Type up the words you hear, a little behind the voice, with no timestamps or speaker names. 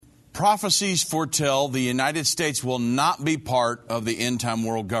prophecies foretell the United States will not be part of the end-time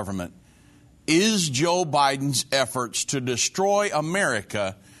world government. Is Joe Biden's efforts to destroy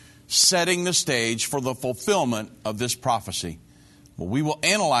America setting the stage for the fulfillment of this prophecy? Well, we will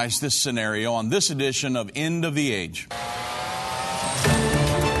analyze this scenario on this edition of End of the Age.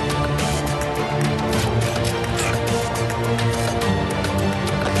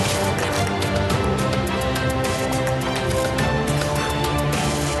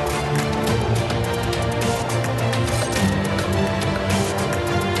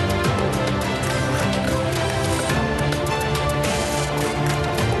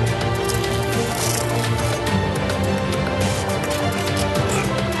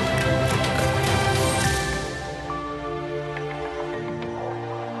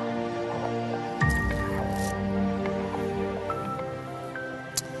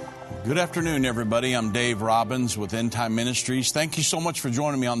 Good afternoon, everybody. I'm Dave Robbins with End Time Ministries. Thank you so much for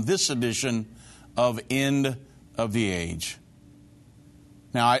joining me on this edition of End of the Age.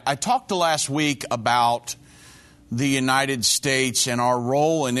 Now, I talked last week about the United States and our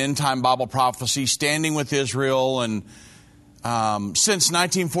role in end-time Bible prophecy, standing with Israel. And since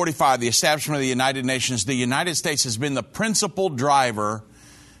 1945, the establishment of the United Nations, the United States has been the principal driver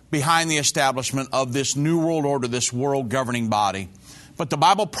behind the establishment of this new world order, this world governing body. But the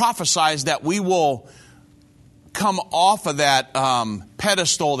Bible prophesies that we will come off of that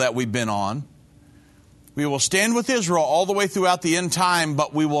pedestal that we've been on. We will stand with Israel all the way throughout the end time,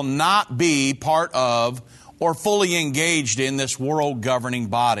 but we will not be part of or fully engaged in this world governing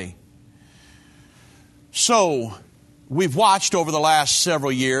body. So, we've watched over the last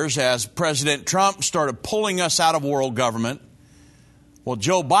several years as President Trump started pulling us out of world government. Well,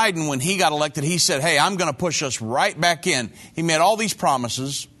 Joe Biden, when he got elected, he said, hey, I'm going to push us right back in. He made all these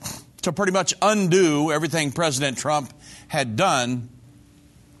promises to pretty much undo everything President Trump had done.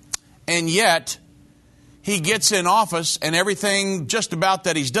 And yet, he gets in office and everything just about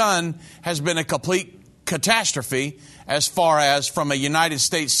that he's done has been a complete catastrophe as far as from a United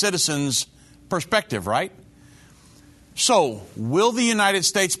States citizen's perspective, right? So, will the United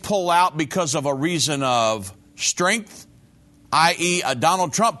States pull out because of a reason of strength, i.e.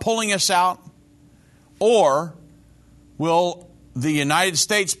 Donald Trump pulling us out? Or will the United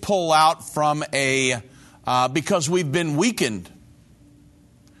States pull out from because we've been weakened?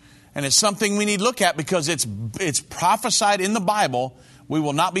 And it's something we need to look at because it's prophesied in the Bible we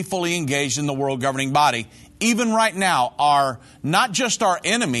will not be fully engaged in the world governing body. Even right now, not just our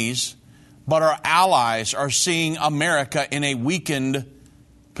enemies, but our allies are seeing America in a weakened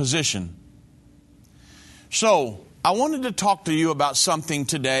position. So, I wanted to talk to you about something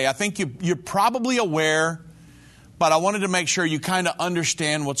today. I think you're probably aware, but I wanted to make sure you kind of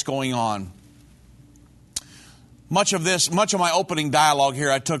understand what's going on. Much of my opening dialogue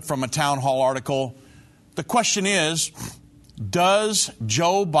here I took from a town hall article. The question is, does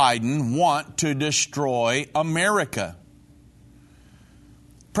Joe Biden want to destroy America?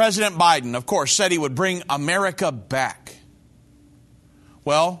 President Biden, of course, said he would bring America back.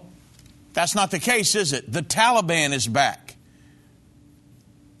 Well, that's not the case, is it? The Taliban is back.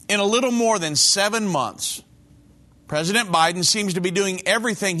 In a little more than 7 months, President Biden seems to be doing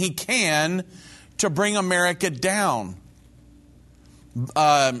everything he can to bring America down.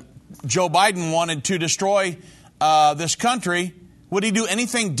 Joe Biden wanted to destroy this country. Would he do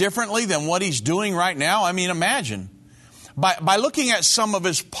anything differently than what he's doing right now? I mean, imagine. By looking at some of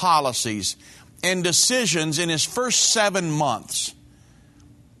his policies and decisions in his first 7 months,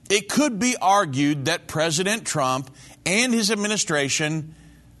 it could be argued that President Trump and his administration,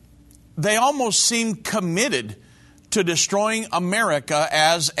 they almost seem committed to destroying America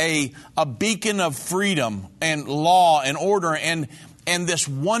as a beacon of freedom and law and order and this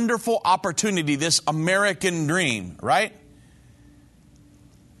wonderful opportunity, this American dream, right?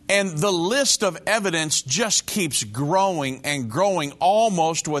 And the list of evidence just keeps growing and growing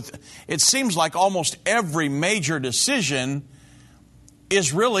it seems like almost every major decision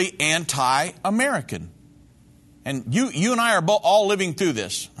is really anti-American. And you and I are all living through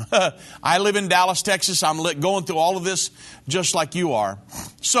this. I live in Dallas, Texas. I'm going through all of this just like you are.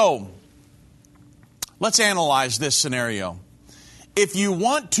 So, let's analyze this scenario. If you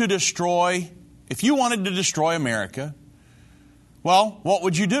wanted to destroy America, well, what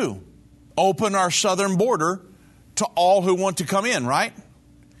would you do? Open our southern border to all who want to come in, right?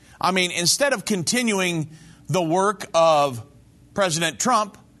 I mean, instead of continuing the work of President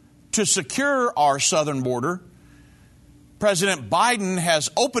Trump to secure our southern border, President Biden has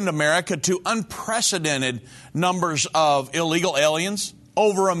opened America to unprecedented numbers of illegal aliens,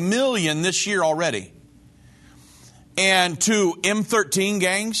 over 1 million this year already, and to M13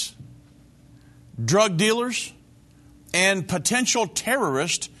 gangs, drug dealers, and potential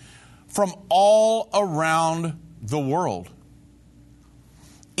terrorists from all around the world.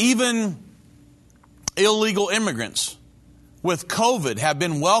 Even illegal immigrants with COVID have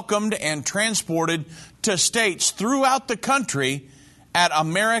been welcomed and transported to states throughout the country at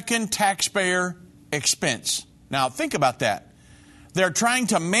American taxpayer expense. Now, think about that. They're trying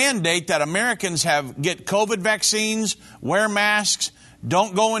to mandate that Americans get COVID vaccines, wear masks,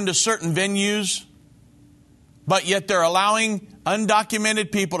 don't go into certain venues, but yet they're allowing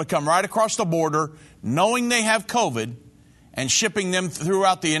undocumented people to come right across the border knowing they have COVID and shipping them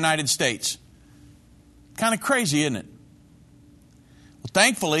throughout the United States. Kind of crazy, isn't it? Well,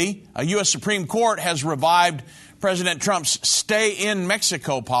 thankfully, a U.S. Supreme Court has revived President Trump's stay in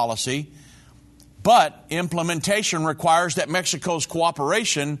Mexico policy, but implementation requires that Mexico's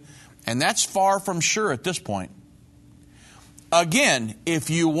cooperation, and that's far from sure at this point. Again, if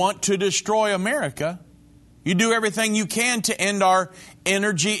you want to destroy America, you do everything you can to end our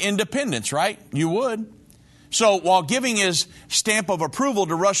energy independence, right? You would. So while giving his stamp of approval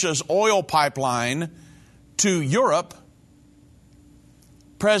to Russia's oil pipeline to Europe,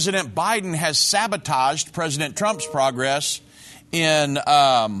 President Biden has sabotaged President Trump's progress in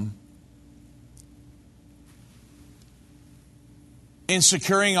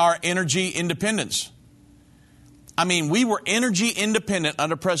securing our energy independence. I mean, we were energy independent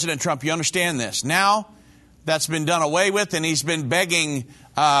under President Trump. You understand this. Now that's been done away with, and he's been begging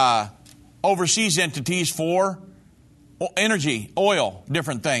overseas entities for energy, oil,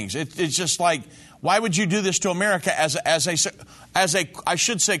 different things. It's just like, why would you do this to America as a I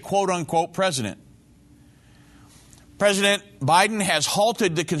should say, quote unquote, president? President Biden has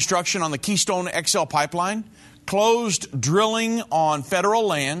halted the construction on the Keystone XL pipeline, closed drilling on federal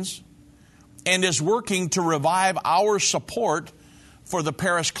lands, and is working to revive our support for the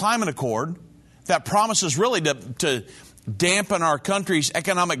Paris Climate Accord that promises really to dampen our country's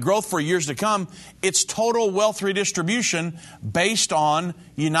economic growth for years to come. It's total wealth redistribution based on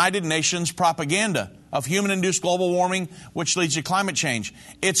United Nations propaganda of human-induced global warming, which leads to climate change.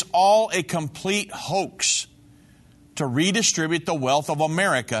 It's all a complete hoax to redistribute the wealth of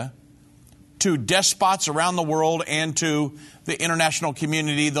America to despots around the world and to the international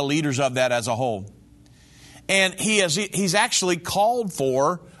community, the leaders of that as a whole. And he's actually called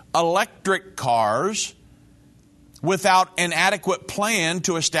for electric cars without an adequate plan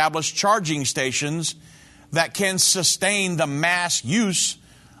to establish charging stations that can sustain the mass use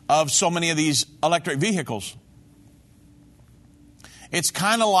of so many of these electric vehicles. It's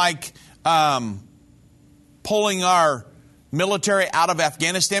kind of like pulling our military out of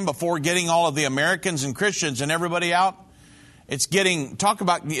Afghanistan before getting all of the Americans and Christians and everybody out. It's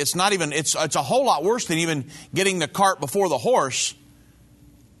a whole lot worse than even getting the cart before the horse.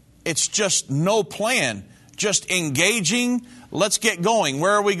 It's just no plan. Just engaging. Let's get going.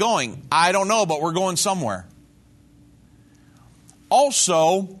 Where are we going? I don't know, but we're going somewhere.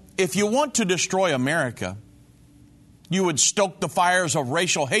 Also, if you want to destroy America, you would stoke the fires of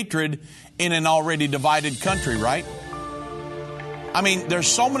racial hatred in an already divided country, right? I mean, there's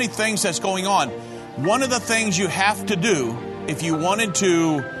so many things that's going on. One of the things you have to do if you wanted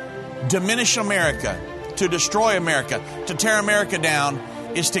to diminish America, to destroy America, to tear America down,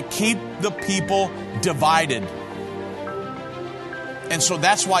 is to keep the people divided. And so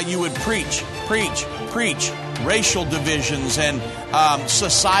that's why you would preach racial divisions and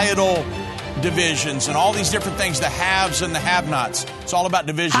societal divisions and all these different things, the haves and the have-nots. It's all about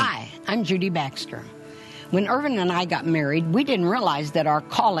division. Hi, I'm Judy Baxter. When Irvin and I got married, we didn't realize that our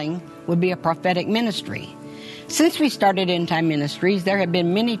calling would be a prophetic ministry. Since we started End Time Ministries, there have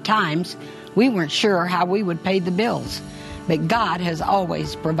been many times we weren't sure how we would pay the bills, but God has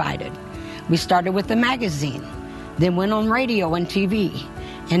always provided. We started with the magazine, then went on radio and TV,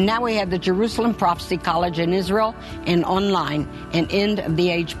 and now we have the Jerusalem Prophecy College in Israel and online and End of the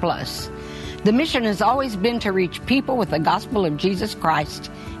Age Plus. The mission has always been to reach people with the gospel of Jesus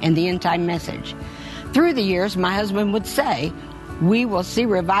Christ and the end time message. Through the years, my husband would say, we will see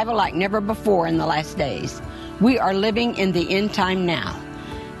revival like never before in the last days. We are living in the end time now.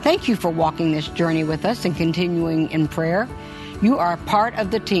 Thank you for walking this journey with us and continuing in prayer. You are a part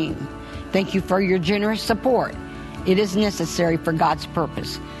of the team. Thank you for your generous support. It is necessary for God's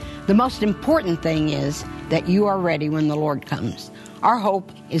purpose. The most important thing is that you are ready when the Lord comes. Our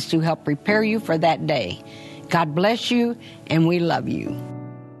hope is to help prepare you for that day. God bless you, and we love you.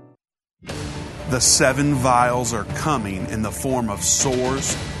 The 7 vials are coming in the form of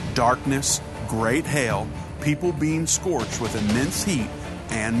sores, darkness, great hail, people being scorched with immense heat,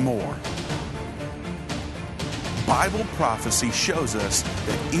 and more. Bible prophecy shows us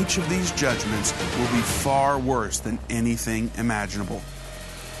that each of these judgments will be far worse than anything imaginable.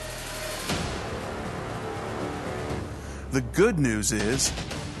 The good news is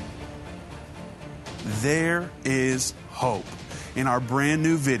there is hope. In our brand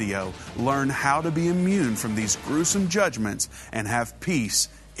new video, learn how to be immune from these gruesome judgments and have peace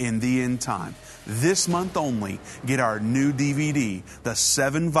in the end time. This month only, get our new DVD, The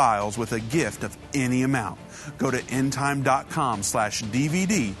 7 Vials, with a gift of any amount. Go to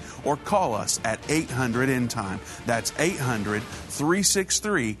endtime.com/DVD or call us at 800-END-TIME. That's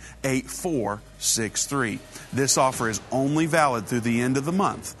 800-363-8463. This offer is only valid through the end of the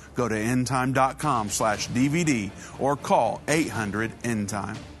month. Go to endtime.com/DVD or call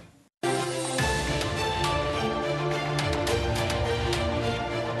 800-END-TIME.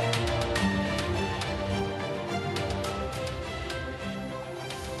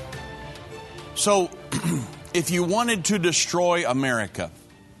 So, if you wanted to destroy America,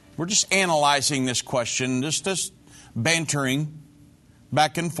 we're just analyzing this question, just bantering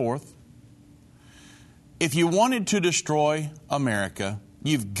back and forth. If you wanted to destroy America,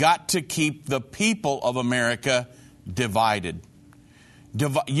 you've got to keep the people of America divided.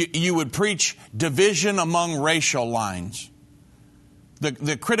 You would preach division among racial lines.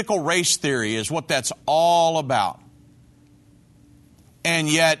 The critical race theory is what that's all about. And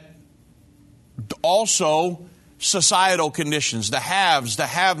yet, also societal conditions, the haves, the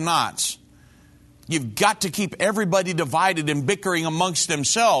have-nots. You've got to keep everybody divided and bickering amongst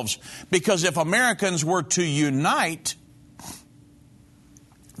themselves, because if Americans were to unite,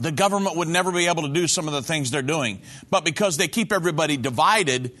 the government would never be able to do some of the things they're doing. But because they keep everybody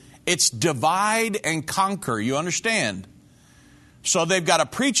divided, it's divide and conquer, you understand? So they've got to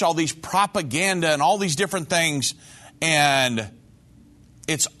preach all these propaganda and all these different things, and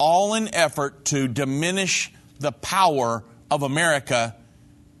it's all an effort to diminish the power of America.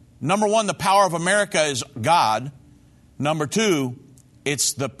 Number one, the power of America is God. Number two,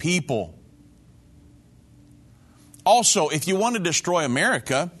 it's the people. Also, if you want to destroy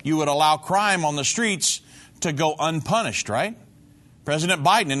America, you would allow crime on the streets to go unpunished, right? President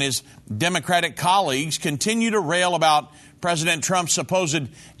Biden and his Democratic colleagues continue to rail about President Trump's supposed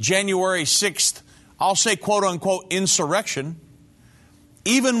January 6th, I'll say quote-unquote insurrection,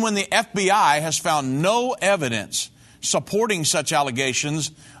 even when the FBI has found no evidence supporting such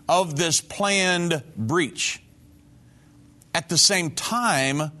allegations of this planned breach. At the same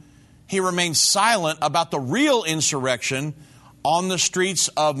time, he remains silent about the real insurrection on the streets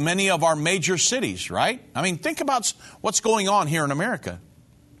of many of our major cities, right? I mean, think about what's going on here in America.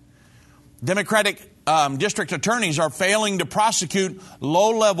 Democratic district attorneys are failing to prosecute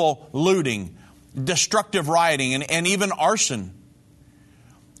low-level looting, destructive rioting, and even arson.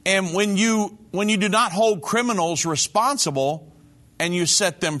 And when you do not hold criminals responsible and you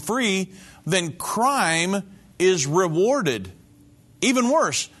set them free, then crime is rewarded. Even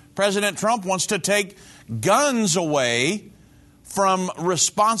worse, President Trump wants to take guns away from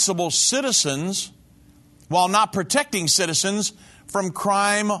responsible citizens while not protecting citizens from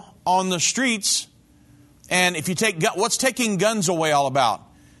crime on the streets. And if you take, what's taking guns away all about?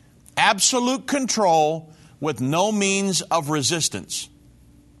 Absolute control with no means of resistance.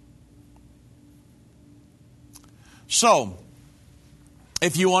 So,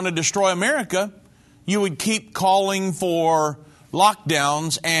 if you want to destroy America, you would keep calling for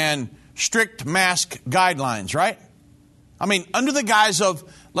lockdowns and strict mask guidelines, right? I mean, under the guise of,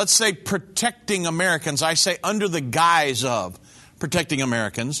 let's say, protecting Americans, I say under the guise of protecting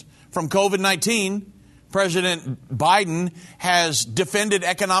Americans from COVID-19, President Biden has defended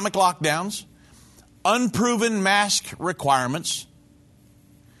economic lockdowns, unproven mask requirements,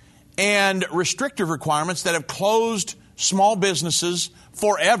 and restrictive requirements that have closed small businesses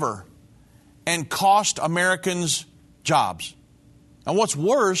forever and cost Americans jobs. And what's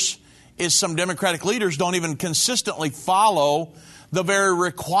worse is some Democratic leaders don't even consistently follow the very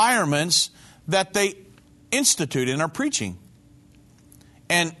requirements that they institute and are preaching.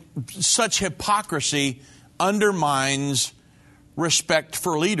 And such hypocrisy undermines respect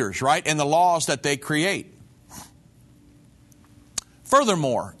for leaders, right? And the laws that they create.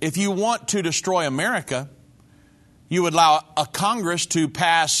 Furthermore, if you want to destroy America, you would allow a Congress to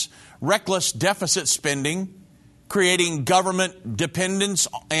pass reckless deficit spending, creating government dependence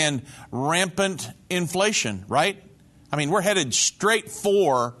and rampant inflation, right? I mean, we're headed straight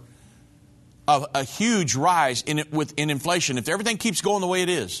for a huge rise in inflation if everything keeps going the way it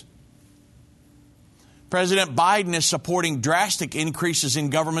is. President Biden is supporting drastic increases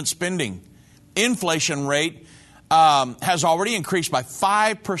in government spending. Inflation rate has already increased by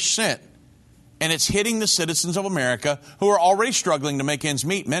 5% And it's hitting the citizens of America who are already struggling to make ends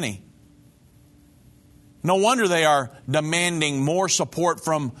meet, many. No wonder they are demanding more support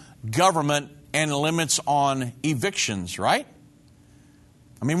from government and limits on evictions, right?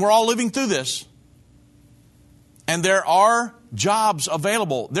 I mean, we're all living through this. And there are jobs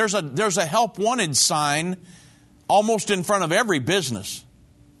available. There's a help wanted sign almost in front of every business.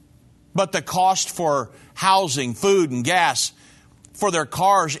 But the cost for housing, food, and gas for their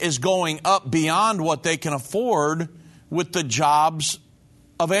cars is going up beyond what they can afford with the jobs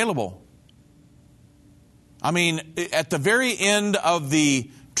available. I mean, at the very end of the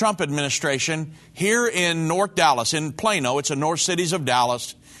Trump administration, here in North Dallas, in Plano, it's the North Cities of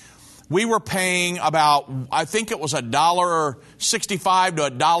Dallas, we were paying about, I think it was $1.65 to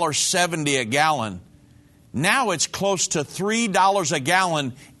 $1.70 a gallon. Now it's close to $3 a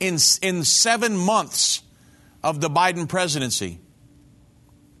gallon in 7 months of the Biden presidency.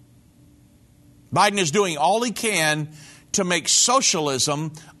 Biden is doing all he can to make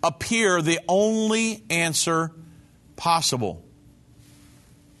socialism appear the only answer possible.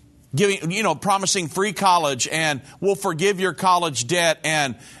 Promising free college, and we'll forgive your college debt,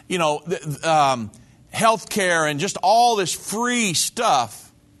 and, health care, and just all this free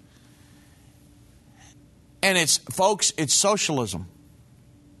stuff. And folks, it's socialism.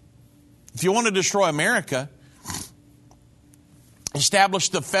 If you want to destroy America, establish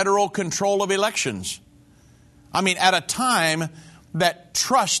the federal control of elections. I mean, at a time that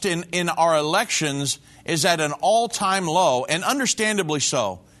trust in our elections is at an all-time low, and understandably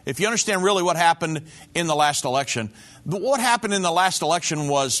so. If you understand really what happened in the last election, what happened in the last election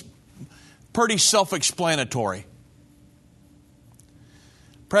was pretty self-explanatory.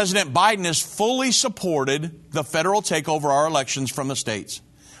 President Biden has fully supported the federal takeover of our elections from the states.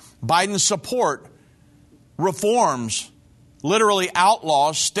 Biden's support reforms, literally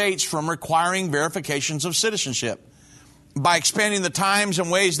outlaws states from requiring verifications of citizenship. By expanding the times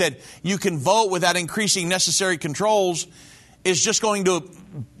and ways that you can vote without increasing necessary controls is just going to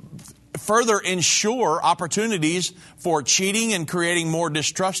further ensure opportunities for cheating and creating more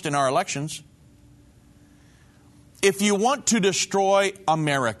distrust in our elections. If you want to destroy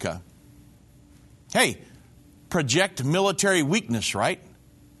America, project military weakness, right?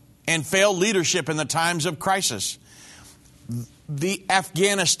 And failed leadership in the times of crisis. The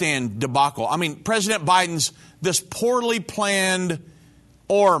Afghanistan debacle. I mean, President Biden's this poorly planned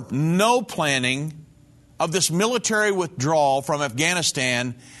or no planning of this military withdrawal from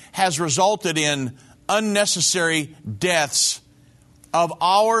Afghanistan has resulted in unnecessary deaths of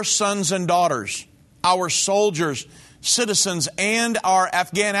our sons and daughters, our soldiers, citizens, and our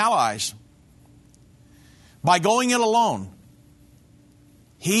Afghan allies. By going it alone,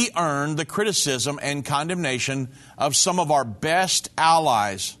 he earned the criticism and condemnation of some of our best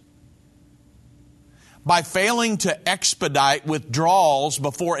allies. By failing to expedite withdrawals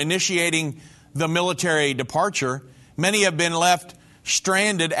before initiating the military departure, many have been left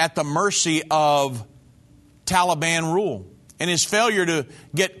stranded at the mercy of Taliban rule. And his failure to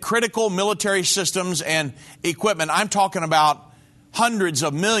get critical military systems and equipment, I'm talking about hundreds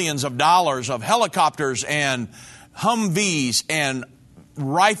of millions of dollars of helicopters and Humvees and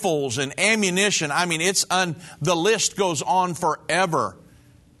rifles and ammunition. I mean, the list goes on forever.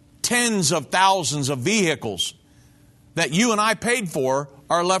 Tens of thousands of vehicles that you and I paid for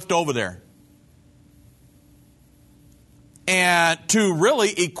are left over there. And to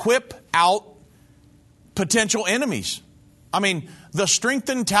really equip out potential enemies. I mean, the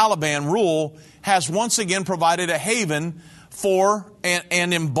strengthened Taliban rule has once again provided a haven for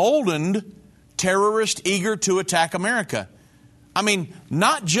an emboldened terrorist eager to attack America. I mean,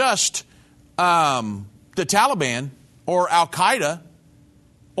 not just the Taliban or Al-Qaeda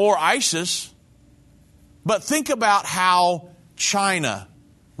or ISIS, but think about how China,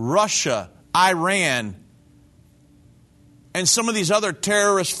 Russia, Iran, and some of these other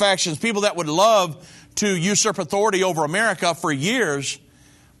terrorist factions, people that would love to usurp authority over America for years,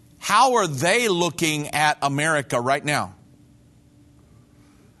 how are they looking at America right now?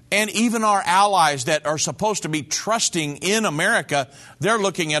 And even our allies that are supposed to be trusting in America, they're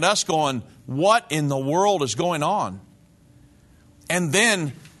looking at us going, what in the world is going on? And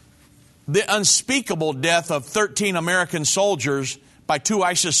then the unspeakable death of 13 American soldiers by 2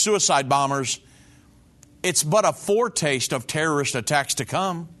 ISIS suicide bombers, it's but a foretaste of terrorist attacks to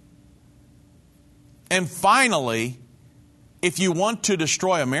come. And finally, if you want to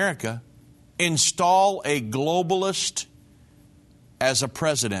destroy America, install a globalist as a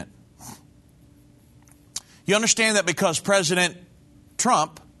president. You understand that because President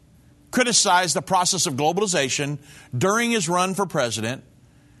Trump criticized the process of globalization during his run for president,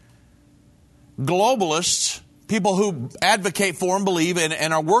 globalists, people who advocate for and believe in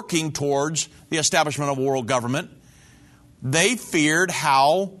and are working towards the establishment of a world government, they feared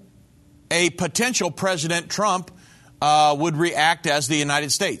how a potential President Trump would react as the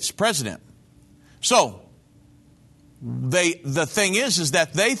United States president. So, the thing is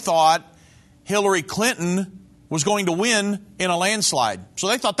that they thought Hillary Clinton was going to win in a landslide. So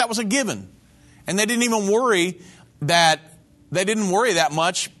they thought that was a given. And they didn't even worry that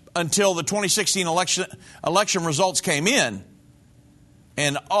much until the 2016 election results came in.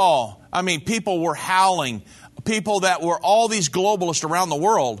 And people were howling. People that were all these globalists around the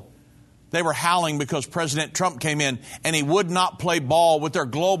world, they were howling because President Trump came in and he would not play ball with their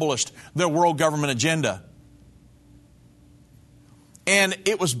globalist, their world government agenda. And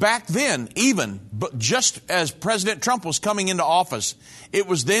it was back then, but just as President Trump was coming into office, it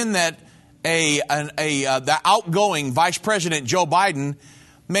was then that the outgoing Vice President Joe Biden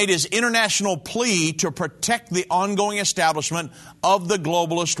made his international plea to protect the ongoing establishment of the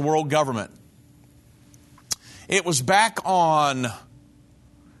globalist world government. It was back on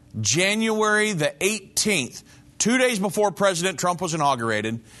January the 18th, 2 days before President Trump was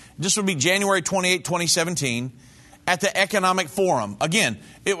inaugurated. This would be January 28, 2017. At the Economic Forum. Again,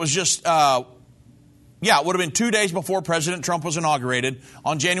 it was just, it would have been 2 days before President Trump was inaugurated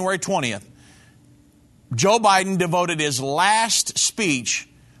on January 20th. Joe Biden devoted his last speech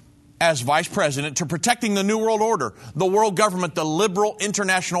as vice president to protecting the New World Order, the world government, the liberal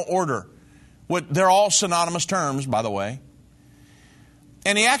international order. They're all synonymous terms, by the way.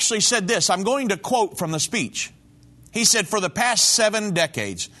 And he actually said this. I'm going to quote from the speech. He said, for the past 7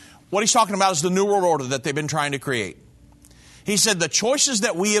 decades, what he's talking about is the New World Order that they've been trying to create. He said the choices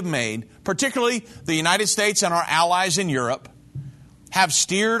that we have made, particularly the United States and our allies in Europe, have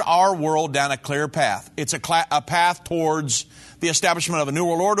steered our world down a clear path. It's a path towards the establishment of a New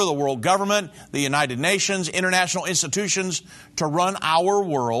World Order, the world government, the United Nations, international institutions to run our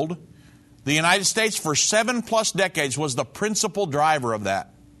world. The United States for 7+ decades was the principal driver of that.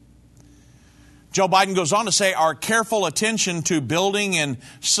 Joe Biden goes on to say our careful attention to building and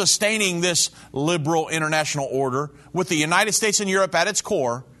sustaining this liberal international order with the United States and Europe at its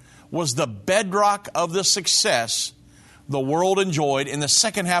core was the bedrock of the success the world enjoyed in the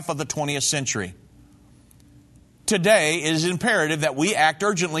second half of the 20th century. Today, it is imperative that we act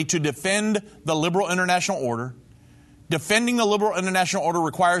urgently to defend the liberal international order. Defending the liberal international order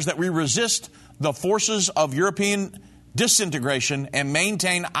requires that we resist the forces of European disintegration and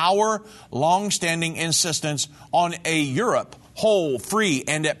maintain our long-standing insistence on a Europe whole, free,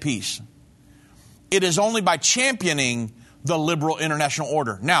 and at peace. It is only by championing the liberal international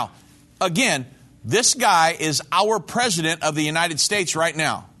order. Now, again, this guy is our president of the United States right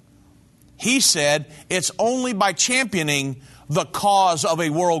now. He said it's only by championing the cause of a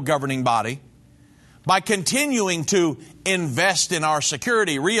world governing body, by continuing to invest in our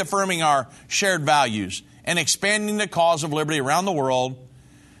security, reaffirming our shared values, and expanding the cause of liberty around the world,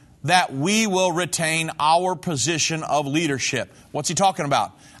 that we will retain our position of leadership. What's he talking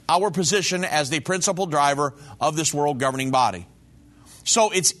about? Our position as the principal driver of this world governing body.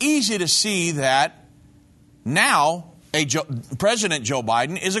 So it's easy to see that now President Joe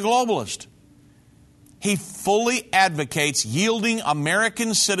Biden is a globalist. He fully advocates yielding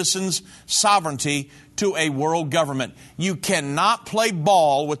American citizens' sovereignty to a world government. You cannot play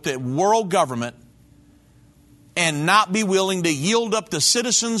ball with the world government and not be willing to yield up the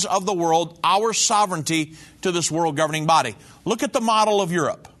citizens of the world, our sovereignty, to this world governing body. Look at the model of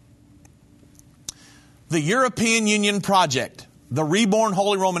Europe. The European Union project, the reborn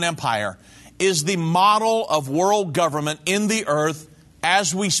Holy Roman Empire, is the model of world government in the earth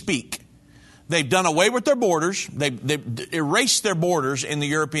as we speak. They've done away with their borders. They've erased their borders in the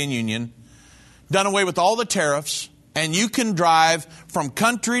European Union, done away with all the tariffs, and you can drive from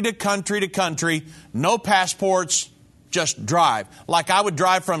country to country to country, no passports, just drive. Like I would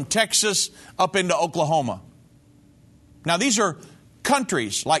drive from Texas up into Oklahoma. Now, these are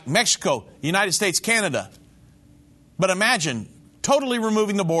countries like Mexico, United States, Canada. But imagine totally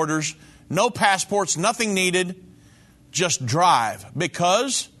removing the borders, no passports, nothing needed, just drive.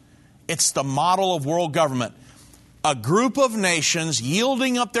 Because it's the model of world government. A group of nations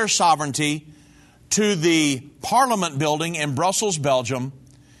yielding up their sovereignty to the Parliament building in Brussels, Belgium.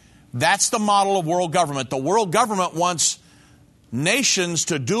 That's the model of world government. The world government wants nations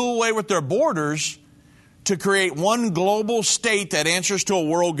to do away with their borders to create one global state that answers to a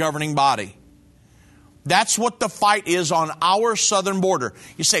world governing body. That's what the fight is on our southern border.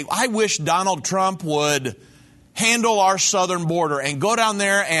 You say, I wish Donald Trump would handle our southern border and go down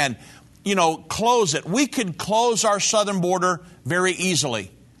there and, close it. We could close our southern border very easily.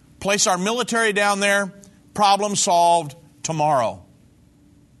 place our military down there, problem solved tomorrow.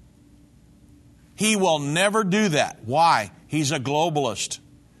 He will never do that. Why? He's a globalist.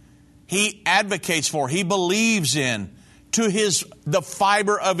 He advocates for, he believes in, to the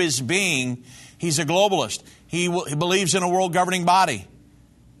fiber of his being, he's a globalist. He believes in a world governing body.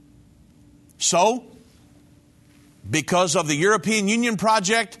 So, because of the European Union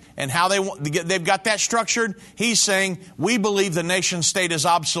project and how they've got that structured, he's saying we believe the nation state is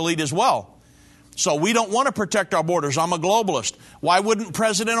obsolete as well. So we don't want to protect our borders. I'm a globalist. Why wouldn't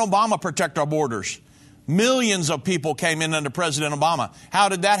President Obama protect our borders? Millions of people came in under President Obama. How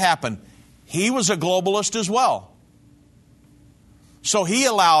did that happen? He was a globalist as well. So he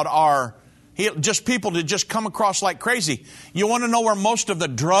allowed people to just come across like crazy. You want to know where most of the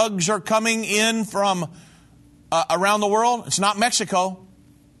drugs are coming in from around the world? It's not Mexico.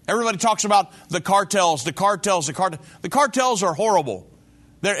 Everybody talks about the cartels. The cartels are horrible.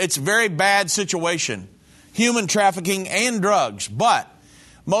 It's a very bad situation. Human trafficking and drugs. But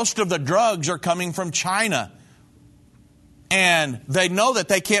most of the drugs are coming from China. And they know that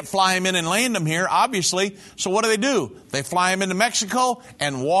they can't fly them in and land them here, obviously. So what do? They fly them into Mexico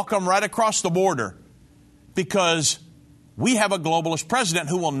and walk them right across the border. Because we have a globalist president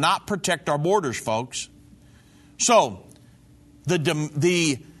who will not protect our borders, folks. So, the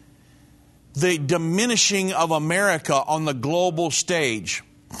diminishing of America on the global stage,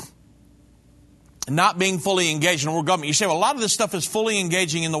 not being fully engaged in the world government. You say, well, a lot of this stuff is fully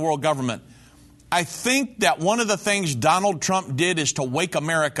engaging in the world government. I think that one of the things Donald Trump did is to wake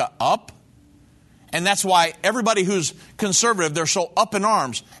America up. And that's why everybody who's conservative, they're so up in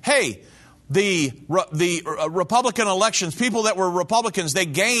arms. Hey, the Republican elections, people that were Republicans, they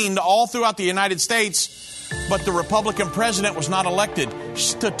gained all throughout the United States, but the Republican president was not elected.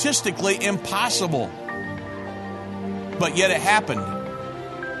 Statistically impossible. But yet it happened.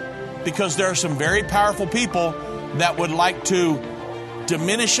 Because there are some very powerful people that would like to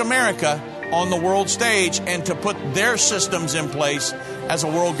diminish America on the world stage and to put their systems in place as a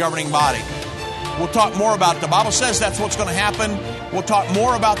world governing body. We'll talk more about it. The Bible says that's what's going to happen. We'll talk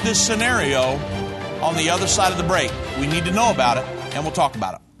more about this scenario on the other side of the break. We need to know about it, and we'll talk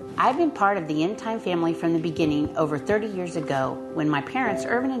about it. I've been part of the End Time family from the beginning over 30 years ago when my parents,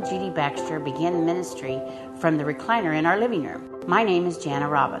 Irvin and Judy Baxter, began the ministry from the recliner in our living room. My name is Jana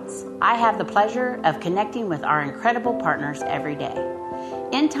Robbins. I have the pleasure of connecting with our incredible partners every day.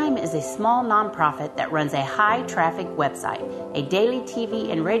 End Time is a small nonprofit that runs a high-traffic website, a daily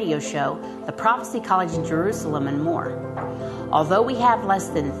TV and radio show, the Prophecy College in Jerusalem, and more. Although we have less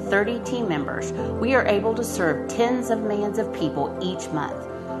than 30 team members, we are able to serve tens of millions of people each month.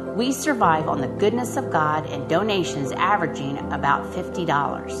 We survive on the goodness of God and donations averaging about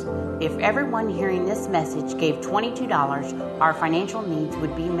 $50. If everyone hearing this message gave $22, our financial needs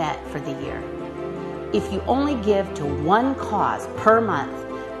would be met for the year. If you only give to one cause per month,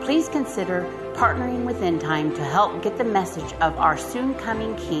 please consider partnering with End Time to help get the message of our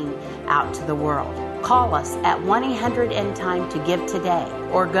soon-coming King out to the world. Call us at 1-800-END-TIME to give today,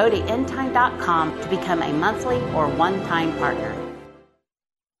 or go to endtime.com to become a monthly or one-time partner.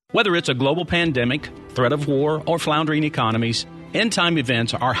 Whether it's a global pandemic, threat of war, or floundering economies, End Time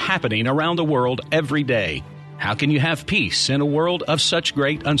events are happening around the world every day. How can you have peace in a world of such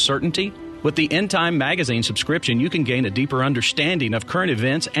great uncertainty? With the End Time magazine subscription, you can gain a deeper understanding of current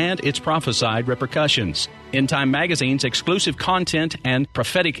events and its prophesied repercussions. End Time magazine's exclusive content and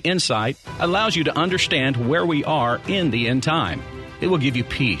prophetic insight allows you to understand where we are in the end time. It will give you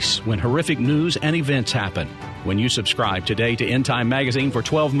peace when horrific news and events happen. When you subscribe today to End Time magazine for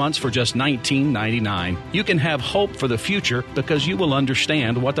 12 months for just $19.99, you can have hope for the future because you will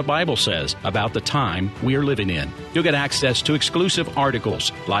understand what the Bible says about the time we are living in. You'll get access to exclusive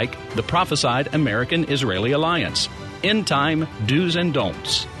articles like the Prophesied American-Israeli Alliance, End Time Do's and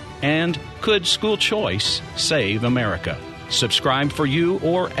Don'ts, and Could School Choice Save America? Subscribe for you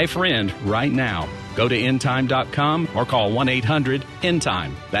or a friend right now. Go to endtime.com or call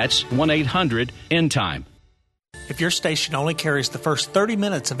 1-800-END-TIME. That's 1-800-END-TIME. If your station only carries the first 30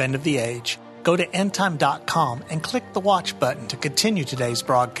 minutes of End of the Age, go to endtime.com and click the watch button to continue today's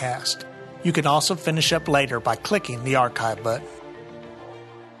broadcast. You can also finish up later by clicking the archive button.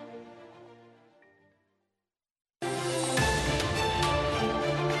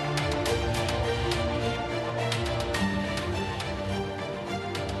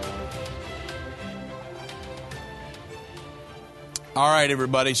 All right,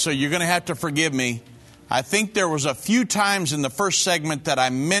 everybody, so you're going to have to forgive me. I think there was a few times in the first segment that I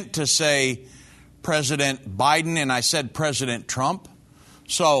meant to say President Biden and I said President Trump.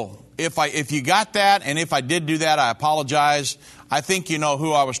 So if you got that, and if I did do that, I apologize. I think you know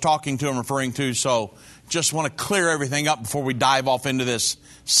who I was talking to and referring to, so just want to clear everything up before we dive off into this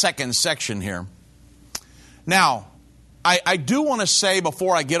second section here. Now, I do want to say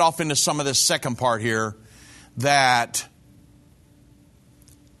before I get off into some of this second part here that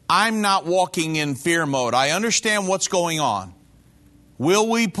I'm not walking in fear mode. I understand what's going on. Will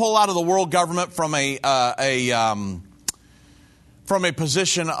we pull out of the world government from a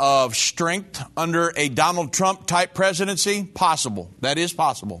position of strength under a Donald Trump type presidency? Possible. That is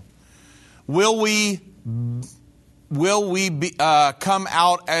possible. Will we come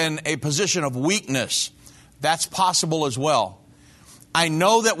out in a position of weakness? That's possible as well. I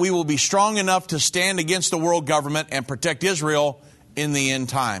know that we will be strong enough to stand against the world government and protect Israel in the end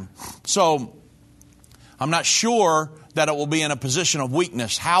time. So I'm not sure that it will be in a position of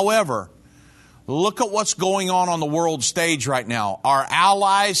weakness. However, look at what's going on the world stage right now. Our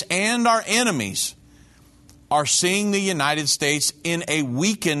allies and our enemies are seeing the United States in a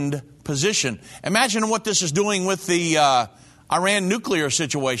weakened position. Imagine what this is doing with the Iran nuclear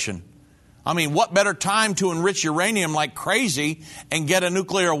situation. I mean, what better time to enrich uranium like crazy and get a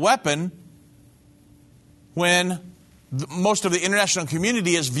nuclear weapon when most of the international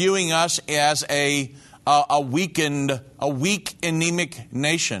community is viewing us as a weak, anemic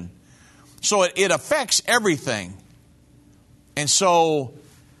nation. So it affects everything. And so,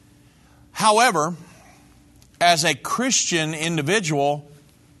 however, as a Christian individual,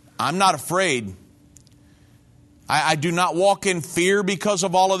 I'm not afraid. I do not walk in fear because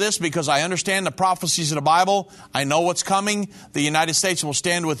of all of this, because I understand the prophecies of the Bible. I know what's coming. The United States will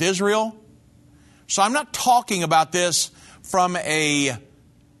stand with Israel. So I'm not talking about this from a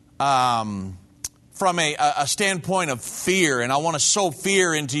standpoint of fear, and I want to sow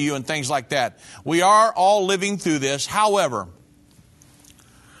fear into you and things like that. We are all living through this. However,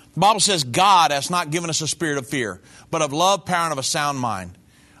 the Bible says God has not given us a spirit of fear, but of love, power, and of a sound mind.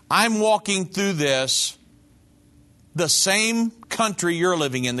 I'm walking through this the same country you're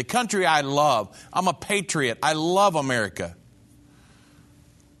living in, the country I love. I'm a patriot. I love America.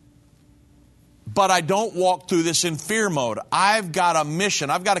 But I don't walk through this in fear mode. I've got a mission.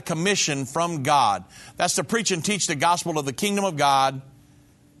 I've got a commission from God. That's to preach and teach the gospel of the kingdom of God,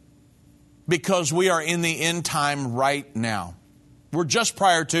 because we are in the end time right now. We're just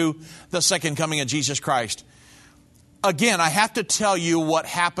prior to the second coming of Jesus Christ. Again, I have to tell you what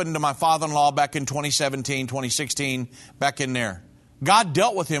happened to my father-in-law back in 2017, 2016, back in there. God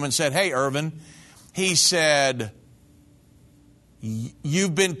dealt with him and said, hey, Irvin, he said,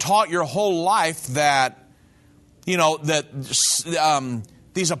 you've been taught your whole life that, these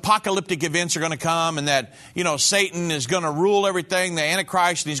apocalyptic events are going to come, and that, Satan is going to rule everything, the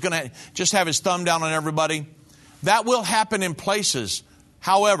Antichrist, and he's going to just have his thumb down on everybody. That will happen in places.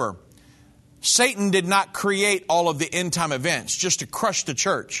 However, Satan did not create all of the end time events just to crush the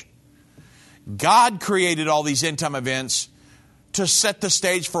church. God created all these end time events to set the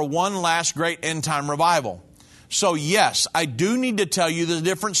stage for one last great end time revival. So yes, I do need to tell you the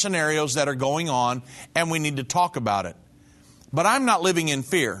different scenarios that are going on, and we need to talk about it. But I'm not living in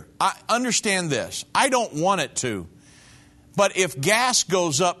fear. I understand this. I don't want it to. But if gas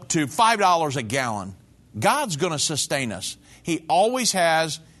goes up to $5 a gallon, God's going to sustain us. He always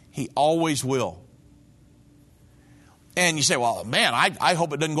has. He always will. And you say, well, man, I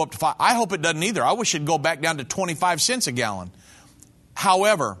hope it doesn't go up to 5. I hope it doesn't either. I wish it'd go back down to 25 cents a gallon.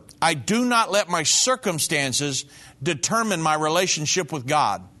 However, I do not let my circumstances determine my relationship with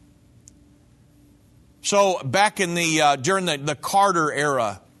God. So back in during the Carter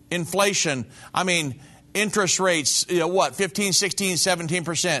era, inflation, interest rates, 15, 16,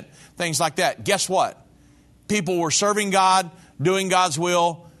 17%, things like that. Guess what? People were serving God, doing God's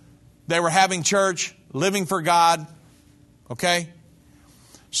will. They were having church, living for God. Okay?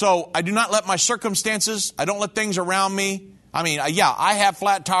 So I do not let my circumstances, I don't let things around me. I have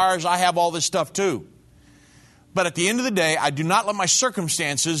flat tires, I have all this stuff too. But at the end of the day, I do not let my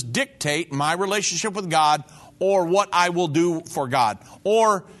circumstances dictate my relationship with God, or what I will do for God,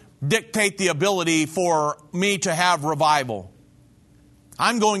 or dictate the ability for me to have revival.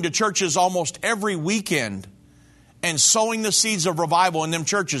 I'm going to churches almost every weekend and sowing the seeds of revival in them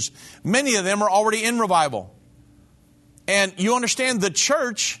churches. Many of them are already in revival. And you understand, the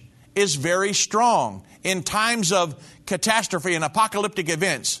church is very strong. In times of catastrophe and apocalyptic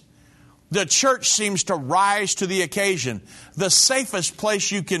events, the church seems to rise to the occasion. The safest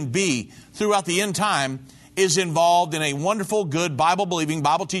place you can be throughout the end time is involved in a wonderful, good, Bible-believing,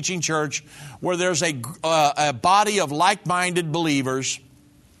 Bible-teaching church where there's a body of like-minded believers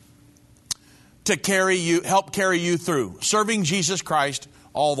to help carry you through, serving Jesus Christ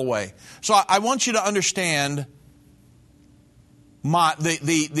all the way. So I want you to understand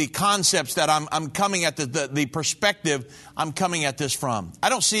the concepts that I'm coming at the perspective I'm coming at this from. I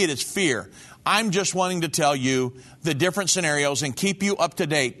don't see it as fear. I'm just wanting to tell you the different scenarios and keep you up to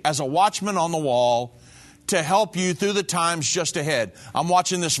date as a watchman on the wall to help you through the times just ahead. I'm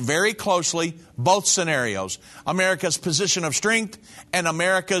watching this very closely, both scenarios. America's position of strength and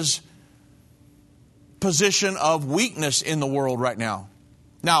America's position of weakness in the world right now.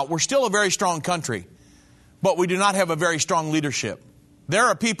 Now, we're still a very strong country, but we do not have a very strong leadership. There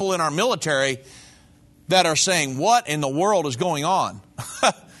are people in our military that are saying, what in the world is going on?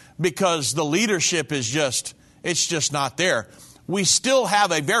 Because the leadership is it's just not there. We still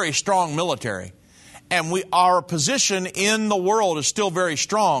have a very strong military, and our position in the world is still very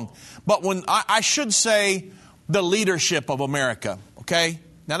strong. But when I should say the leadership of America, okay?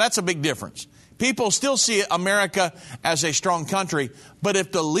 Now that's a big difference. People still see America as a strong country, but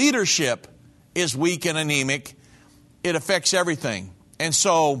if the leadership is weak and anemic, it affects everything. And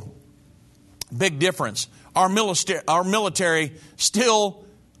so, big difference. Our military still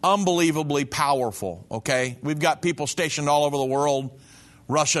unbelievably powerful, okay? We've got people stationed all over the world.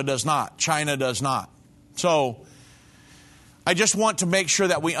 Russia does not. China does not. So, I just want to make sure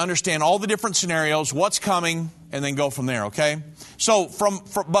that we understand all the different scenarios, what's coming, and then go from there, okay? So,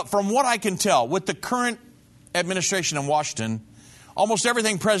 but from what I can tell, with the current administration in Washington, almost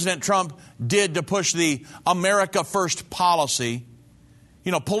everything President Trump did to push the America First policy,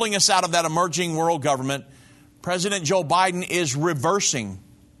 pulling us out of that emerging world government, President Joe Biden is reversing.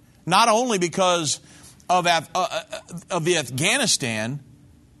 Not only because of the Afghanistan,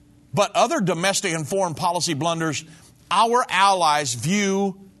 but other domestic and foreign policy blunders. Our allies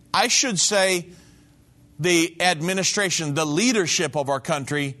view, I should say, the administration, the leadership of our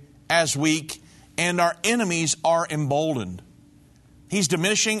country as weak, and our enemies are emboldened. He's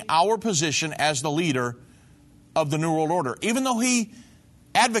diminishing our position as the leader of the New World Order. Even though he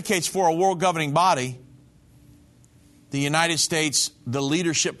advocates for a world governing body, the United States, the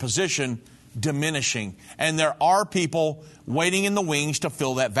leadership position, diminishing. And there are people waiting in the wings to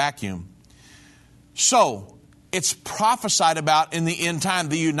fill that vacuum. So, it's prophesied about in the end time.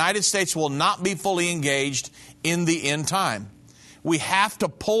 The United States will not be fully engaged in the end time. We have to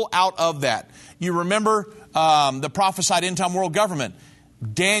pull out of that. You remember the prophesied end time world government.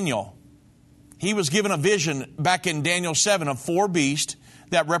 Daniel, he was given a vision back in Daniel 7 of 4 beasts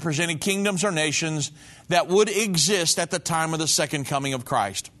that represented kingdoms or nations that would exist at the time of the second coming of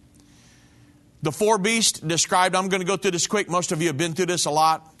Christ. The 4 beasts described, I'm going to go through this quick. Most of you have been through this a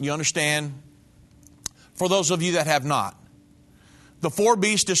lot. You understand. For those of you that have not, the 4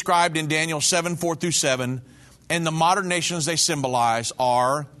 beasts described in Daniel 7, 4 through 7, and the modern nations they symbolize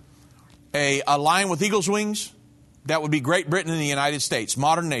are a lion with eagle's wings. That would be Great Britain and the United States,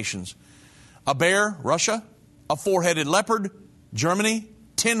 modern nations. A bear, Russia. A 4-headed leopard, Germany.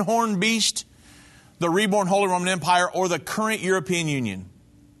 10-horned beast, the reborn Holy Roman Empire, or the current European Union.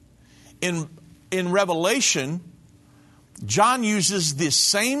 In Revelation, John uses the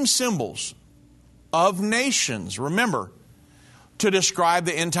same symbols of nations, remember, to describe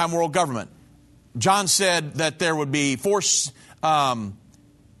the end time world government. John said that there would be 4, so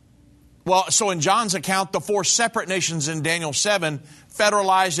in John's account, the 4 separate nations in Daniel 7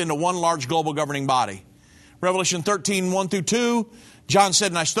 federalized into one large global governing body. Revelation 13, 1 through 2, John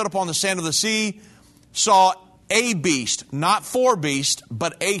said, and I stood upon the sand of the sea, saw a beast, not 4 beasts,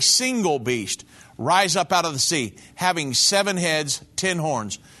 but a single beast, rise up out of the sea, having 7 heads, 10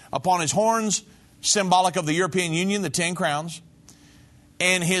 horns. Upon his horns, symbolic of the European Union, the 10 crowns,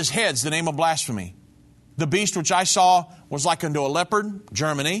 and his heads, the name of blasphemy. The beast which I saw was like unto a leopard,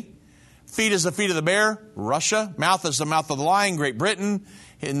 Germany. Feet as the feet of the bear, Russia. Mouth as the mouth of the lion, Great Britain.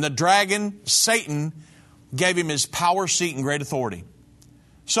 And the dragon, Satan, gave him his power, seat, and great authority.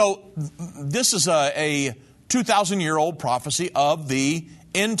 So this is a 2,000-year-old prophecy of the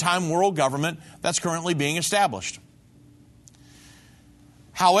end-time world government that's currently being established.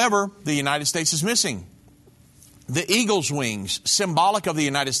 However, the United States is missing. The eagle's wings, symbolic of the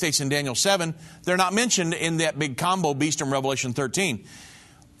United States in Daniel 7, they're not mentioned in that big combo beast in Revelation 13.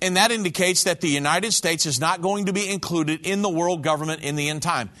 And that indicates that the United States is not going to be included in the world government in the end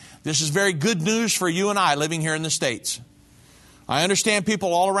time. This is very good news for you and I living here in the States. I understand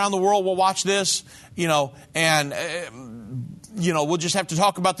people all around the world will watch this, and we'll just have to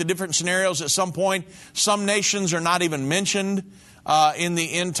talk about the different scenarios at some point. Some nations are not even mentioned in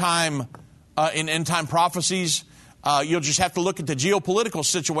the end time, in end time prophecies. You'll just have to look at the geopolitical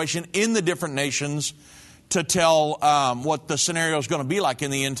situation in the different nations to tell what the scenario is going to be like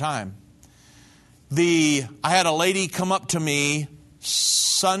in the end time. I had a lady come up to me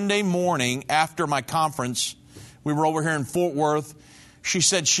Sunday morning after my conference We were over here in Fort Worth. She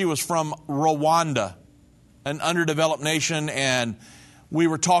said she was from Rwanda, an underdeveloped nation, and we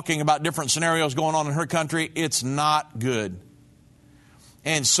were talking about different scenarios going on in her country. It's not good.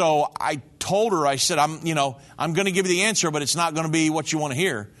 And so I told her, I said, I'm going to give you the answer, but it's not going to be what you want to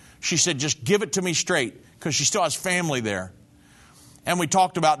hear. She said, just give it to me straight, because she still has family there. And we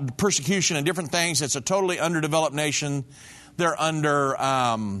talked about persecution and different things. It's a totally underdeveloped nation. They're under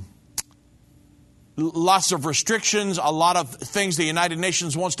lots of restrictions, a lot of things the United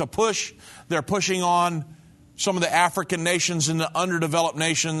Nations wants to push. They're pushing on some of the African nations and the underdeveloped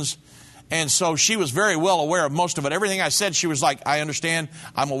nations. And so she was very well aware of most of it. Everything I said, she was like, I understand.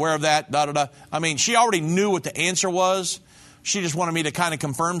 I'm aware of that. Da, da, da. I mean, she already knew what the answer was. She just wanted me to kind of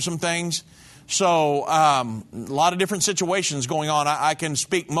confirm some things. So a lot of different situations going on. I can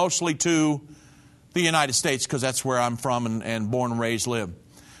speak mostly to the United States because that's where I'm from and born and raised live.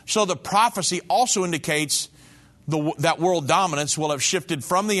 So the prophecy also indicates that world dominance will have shifted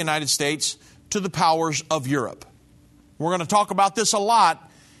from the United States to the powers of Europe. We're going to talk about this a lot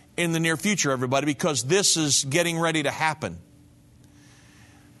in the near future, everybody, because this is getting ready to happen.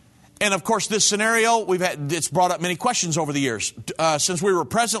 And of course, this scenario, it's brought up many questions over the years. Since we were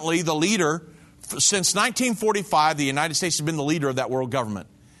presently the leader, since 1945, the United States has been the leader of that world government.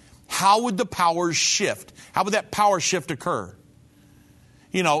 How would the powers shift? How would that power shift occur?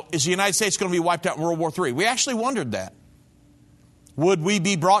 Is the United States going to be wiped out in World War III? We actually wondered that. Would we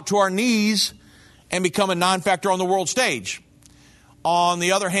be brought to our knees and become a non-factor on the world stage? On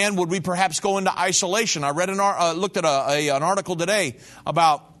the other hand, would we perhaps go into isolation? I looked at an article today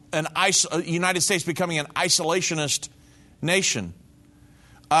about United States becoming an isolationist nation.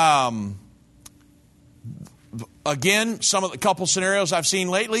 Again, a couple scenarios I've seen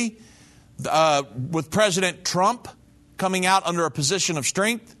lately with President Trump coming out under a position of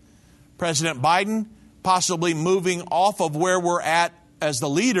strength, President Biden possibly moving off of where we're at as the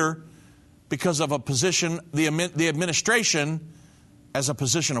leader because of a position, the administration as a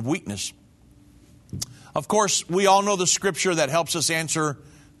position of weakness. Of course, we all know the scripture that helps us answer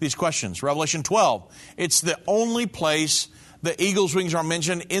these questions. Revelation 12. It's the only place the eagle's wings are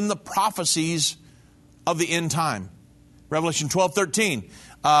mentioned in the prophecies of the end time. Revelation 12:13.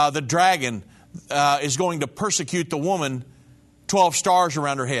 The dragon is going to persecute the woman, 12 stars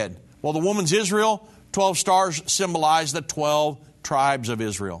around her head. Well, the woman's Israel. 12 stars symbolize the 12 tribes of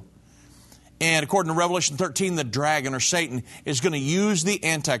Israel. And according to Revelation 13, the dragon, or Satan, is going to use the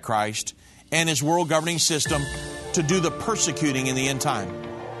Antichrist and his world governing system to do the persecuting in the end time.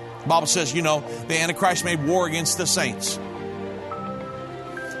 The Bible says, the Antichrist made war against the saints.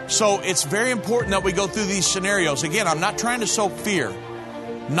 So it's very important that we go through these scenarios. Again, I'm not trying to sow fear.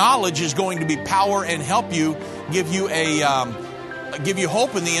 Knowledge is going to be power and help you, give you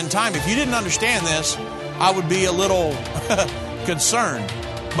hope in the end time. If you didn't understand this, I would be a little concerned.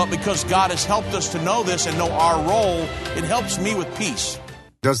 But because God has helped us to know this and know our role, it helps me with peace.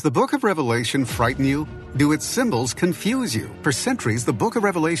 Does the book of Revelation frighten you? Do its symbols confuse you? For centuries, the book of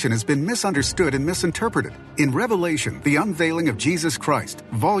Revelation has been misunderstood and misinterpreted. In Revelation, the unveiling of Jesus Christ,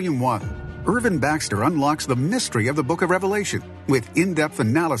 Volume 1, Irvin Baxter unlocks the mystery of the book of Revelation with in-depth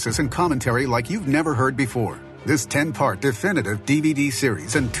analysis and commentary like you've never heard before. This 10-part definitive DVD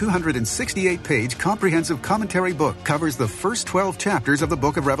series and 268-page comprehensive commentary book covers the first 12 chapters of the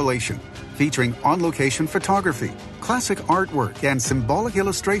book of Revelation, featuring on-location photography, classic artwork, and symbolic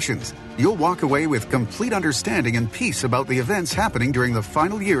illustrations. You'll walk away with complete understanding and peace about the events happening during the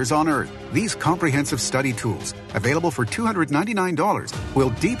final years on Earth. These comprehensive study tools, available for $299,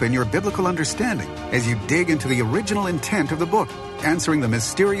 will deepen your biblical understanding as you dig into the original intent of the book, answering the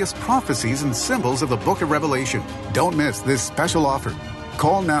mysterious prophecies and symbols of the book of Revelation. Don't miss this special offer.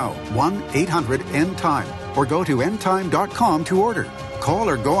 Call now, 1-800-END-TIME, or go to endtime.com to order. Call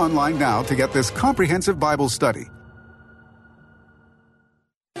or go online now to get this comprehensive Bible study.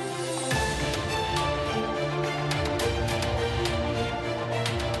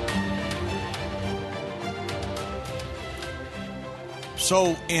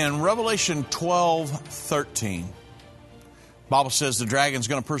 So in Revelation 12:13, Bible says the dragon's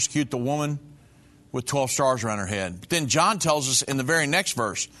going to persecute the woman with 12 stars around her head. But then John tells us in the very next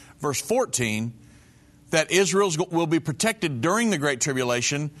verse, verse 14, that Israel will be protected during the Great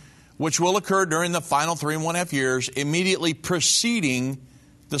Tribulation, which will occur during the final 3.5 years, immediately preceding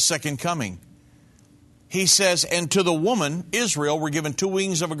the second coming. He says, and to the woman, Israel, were given 2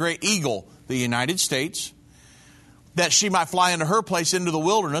 wings of a great eagle, the United States, that she might fly into her place into the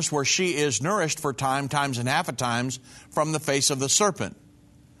wilderness, where she is nourished for times and half a times from the face of the serpent.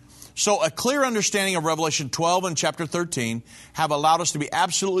 So a clear understanding of Revelation 12 and chapter 13 have allowed us to be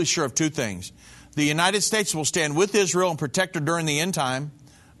absolutely sure of 2 things. The United States will stand with Israel and protect her during the end time,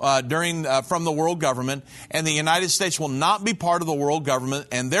 from the world government, and the United States will not be part of the world government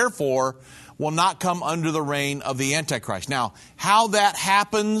and therefore will not come under the reign of the Antichrist. Now, how that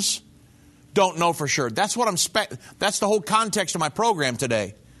happens, don't know for sure. That's what that's the whole context of my program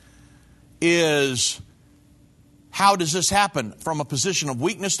today, is how does this happen? From a position of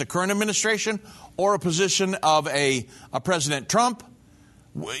weakness, the current administration, or a position of a President Trump?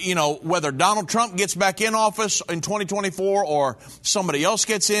 You know, whether Donald Trump gets back in office in 2024 or somebody else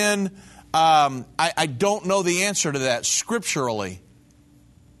gets in, I don't know the answer to that scripturally.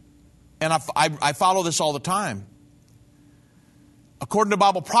 And I follow this all the time. According to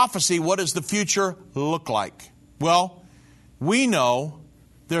Bible prophecy, what does the future look like? Well, we know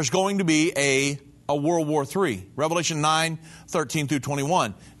there's going to be a World War III. Revelation 9, 13 through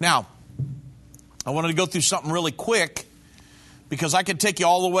 21. Now, I wanted to go through something really quick, because I could take you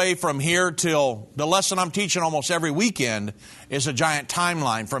all the way from here till the lesson I'm teaching almost every weekend is a giant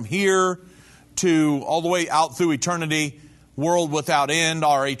timeline. From here to all the way out through eternity, world without end,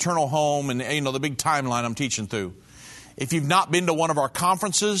 our eternal home, and the big timeline I'm teaching through. If you've not been to one of our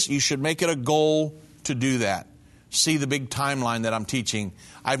conferences, you should make it a goal to do that. See the big timeline that I'm teaching.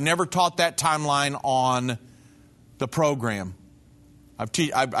 I've never taught that timeline on the program.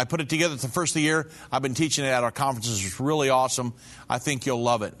 I put it together at the first of the year. I've been teaching it at our conferences. It's really awesome. I think you'll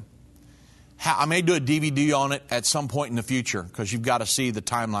love it. I may do a DVD on it at some point in the future, because you've got to see the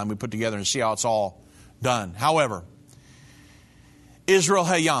timeline we put together and see how it's all done. However, Israel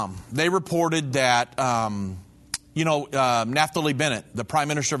Hayam, they reported that, Naftali Bennett, the Prime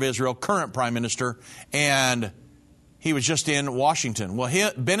Minister of Israel, current Prime Minister, and he was just in Washington.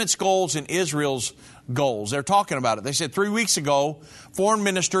 Well, Bennett's goals and Israel's goals, they're talking about it. They said 3 weeks ago, Foreign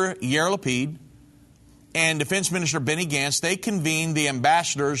Minister Yair Lapid and Defense Minister Benny Gantz, they convened the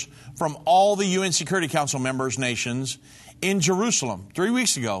ambassadors from all the UN Security Council members nations in Jerusalem 3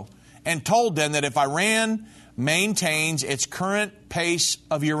 weeks ago, and told them that if Iran maintains its current pace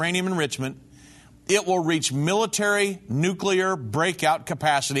of uranium enrichment, it will reach military nuclear breakout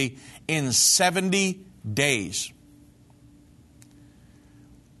capacity in 70 days.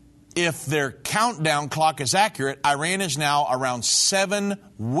 If their countdown clock is accurate, Iran is now around 7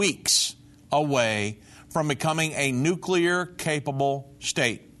 weeks away from becoming a nuclear-capable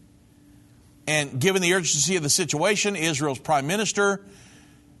state. And given the urgency of the situation, Israel's prime minister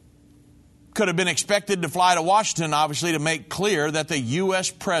could have been expected to fly to Washington, obviously, to make clear that the U.S.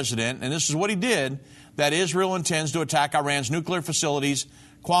 president, and this is what he did, that Israel intends to attack Iran's nuclear facilities,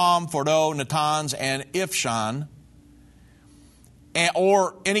 Qom, Fordo, Natanz, and Ifshan,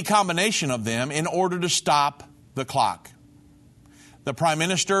 or any combination of them, in order to stop the clock. The prime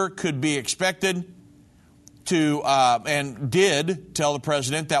minister could be expected to, and did tell the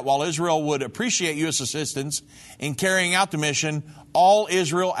president, that while Israel would appreciate U.S. assistance in carrying out the mission, all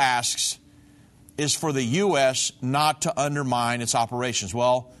Israel asks is for the U.S. not to undermine its operations.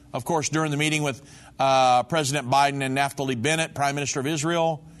 Well, of course, during the meeting with President Biden and Naftali Bennett, Prime Minister of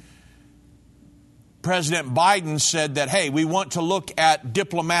Israel, President Biden said that, hey, we want to look at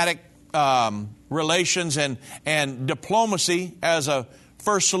diplomatic relations and diplomacy as a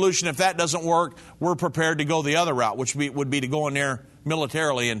first solution. If that doesn't work, we're prepared to go the other route, which would be to go in there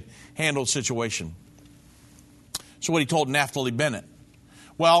militarily and handle the situation. So what he told Naftali Bennett.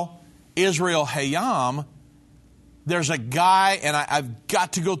 Well, Israel Hayam, there's a guy, and I've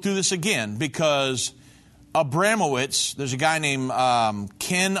got to go through this again, because Abramowitz, there's a guy named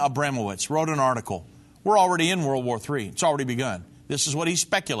Ken Abramowitz, wrote an article. We're already in World War III. It's already begun. This is what he's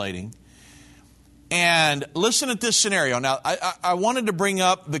speculating. And listen at this scenario. Now, I wanted to bring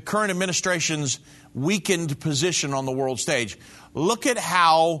up the current administration's weakened position on the world stage. Look at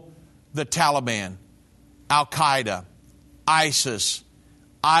how the Taliban, Al-Qaeda, ISIS,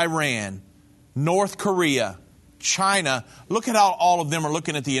 Iran, North Korea, China, look at how all of them are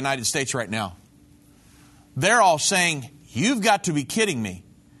looking at the United States right now. They're all saying, you've got to be kidding me.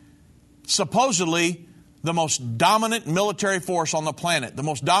 Supposedly, the most dominant military force on the planet, the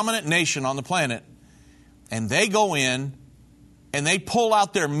most dominant nation on the planet, and they go in and they pull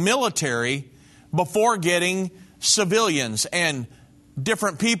out their military before getting civilians and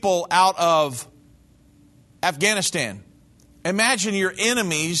different people out of Afghanistan. Imagine your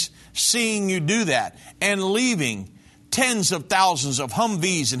enemies seeing you do that and leaving tens of thousands of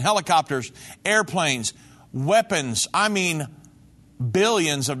Humvees and helicopters, airplanes, weapons,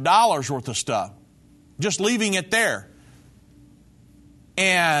 billions of dollars worth of stuff, just leaving it there.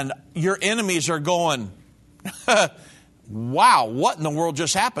 And your enemies are going, wow, what in the world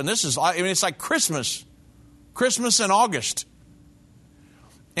just happened? It's like Christmas in August.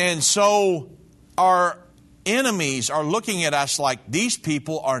 And so our enemies are looking at us like these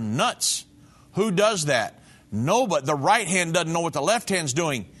people are nuts. Who does that? Nobody. The right hand doesn't know what the left hand's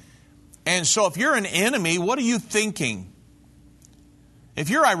doing. And so if you're an enemy, what are you thinking? If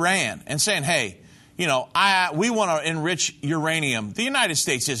you're Iran and saying, hey, we want to enrich uranium, the United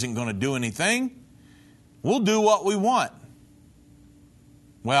States isn't going to do anything. We'll do what we want.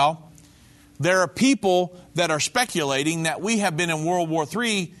 Well, there are people that are speculating that we have been in World War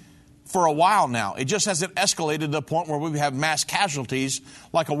III for a while now. It just hasn't escalated to the point where we have mass casualties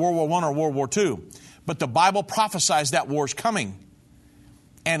like a World War I or World War II. But the Bible prophesies that war's coming.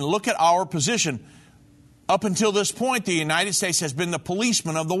 And look at our position. Up until this point, the United States has been the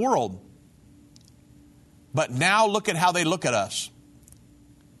policeman of the world. But now look at how they look at us.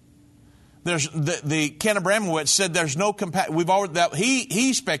 There's the Ken Abramowitz said there's no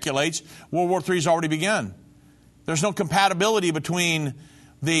he speculates World War III has already begun. There's no compatibility between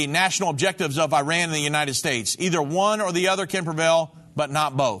the national objectives of Iran and the United States. Either one or the other can prevail, but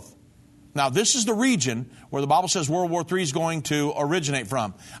not both. Now, this is the region where the Bible says World War III is going to originate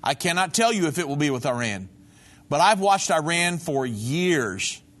from. I cannot tell you if it will be with Iran. But I've watched Iran for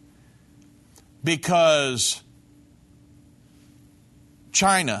years because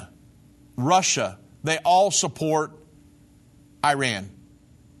China, Russia, they all support Iran.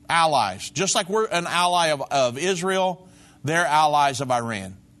 Allies. Just like we're an ally of Israel, they're allies of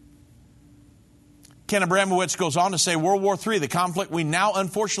Iran. Ken Abramowitz goes on to say World War III, the conflict we now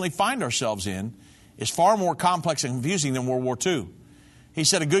unfortunately find ourselves in, is far more complex and confusing than World War II. He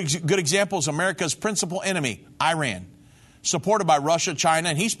said a good example is America's principal enemy, Iran, supported by Russia, China,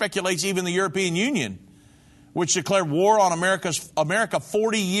 and he speculates even the European Union, which declared war on America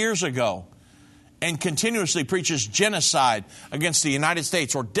 40 years ago and continuously preaches genocide against the United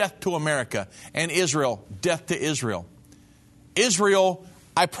States, or death to America, and Israel, death to Israel. Israel,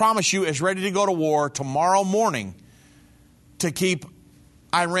 I promise you, is ready to go to war tomorrow morning to keep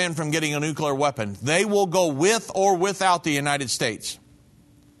Iran from getting a nuclear weapon. They will go with or without the United States,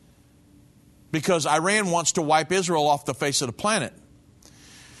 because Iran wants to wipe Israel off the face of the planet.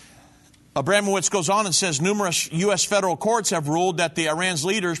 Abramowitz goes on and says numerous U.S. federal courts have ruled that the Iran's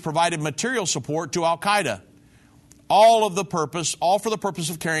leaders provided material support to al-Qaeda, all for the purpose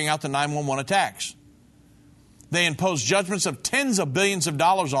of carrying out the 9/11 attacks. They imposed judgments of tens of billions of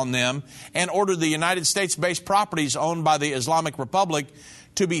dollars on them and ordered the United States-based properties owned by the Islamic Republic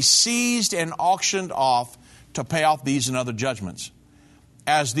to be seized and auctioned off to pay off these and other judgments.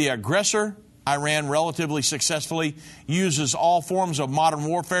 As the aggressor, Iran relatively successfully uses all forms of modern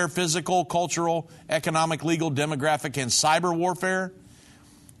warfare: physical, cultural, economic, legal, demographic, and cyber warfare.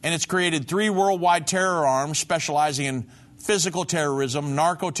 And it's created 3 worldwide terror arms specializing in physical terrorism,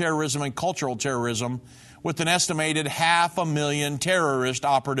 narco-terrorism, and cultural terrorism, with an estimated 500,000 terrorist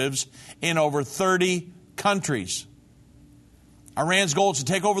operatives in over 30 countries. Iran's goal is to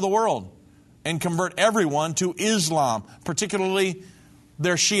take over the world and convert everyone to Islam, particularly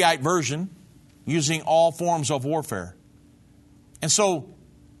their Shiite version, using all forms of warfare. And so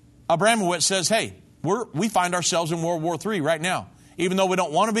Abramowitz says, hey, we find ourselves in World War III right now. Even though we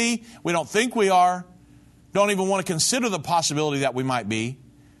don't want to be, we don't think we are, don't even want to consider the possibility that we might be.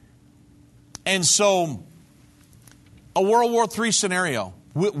 And so a World War III scenario,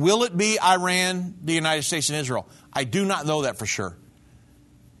 will it be Iran, the United States, and Israel? I do not know that for sure.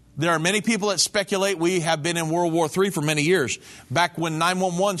 There are many people that speculate we have been in World War III for many years. Back when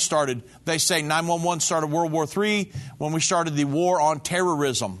 9/11 started, they say 9/11 started World War III when we started the war on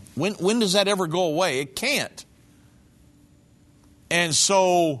terrorism. When does that ever go away? It can't. And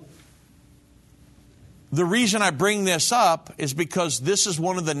so the reason I bring this up is because this is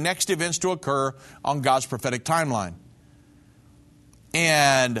one of the next events to occur on God's prophetic timeline.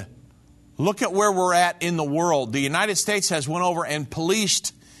 And look at where we're at in the world. The United States has went over and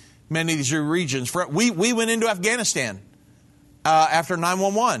policed many of these regions. We went into Afghanistan after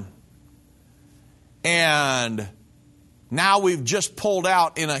 9/11. And now we've just pulled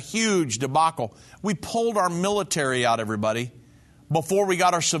out in a huge debacle. We pulled our military out, everybody, before we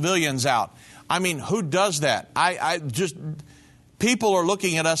got our civilians out. I mean, who does that? People are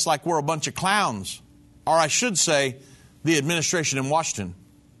looking at us like we're a bunch of clowns. Or I should say, the administration in Washington.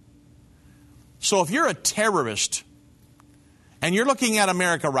 So if you're a terrorist and you're looking at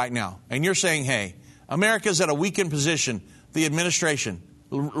America right now and you're saying, hey, America's at a weakened position, the administration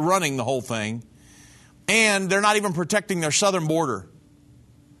running the whole thing, and they're not even protecting their southern border,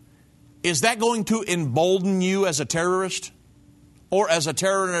 is that going to embolden you as a terrorist or as a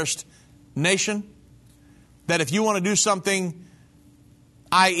terrorist nation? That if you want to do something,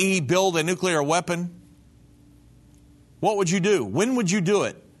 i.e. build a nuclear weapon, what would you do? When would you do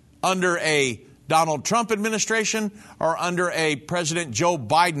it? Under a Donald Trump administration or under a President Joe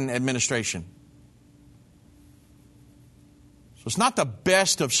Biden administration. So it's not the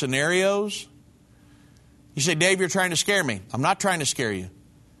best of scenarios. You say, Dave, you're trying to scare me. I'm not trying to scare you.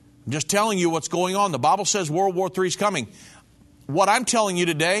 I'm just telling you what's going on. The Bible says World War III is coming. What I'm telling you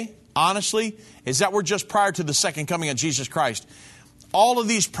today, honestly, is that we're just prior to the second coming of Jesus Christ. All of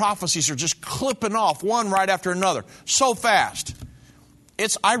these prophecies are just clipping off one right after another so fast.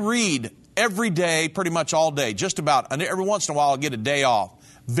 I read every day, pretty much all day, just about, and every once in a while I'll get a day off.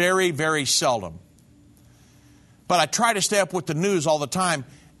 Very, very seldom. But I try to stay up with the news all the time.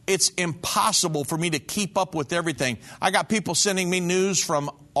 It's impossible for me to keep up with everything. I got people sending me news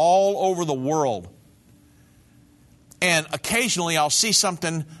from all over the world. And occasionally I'll see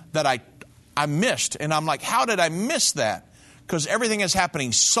something that I missed. And I'm like, how did I miss that? Because everything is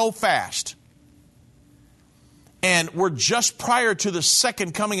happening so fast. And we're just prior to the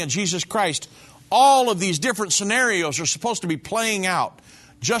second coming of Jesus Christ. All of these different scenarios are supposed to be playing out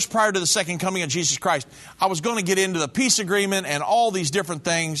just prior to the second coming of Jesus Christ. I was going to get into the peace agreement and all these different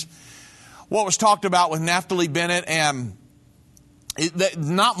things. What was talked about with Naftali Bennett, and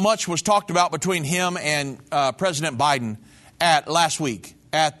not much was talked about between him and President Biden last week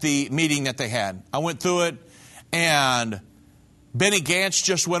at the meeting that they had. I went through it, and Benny Gantz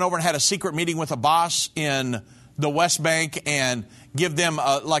just went over and had a secret meeting with a boss in the West Bank and give them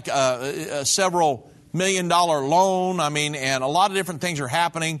a several $1 million loan. I mean, and a lot of different things are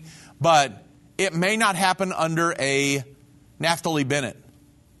happening, but it may not happen under a Naftali Bennett.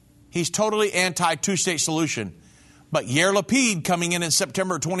 He's totally anti-two-state solution. But Yair Lapid, coming in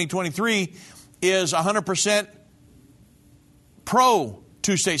September 2023, is 100%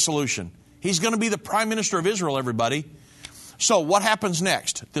 pro-two-state solution. He's going to be the Prime Minister of Israel, everybody. So what happens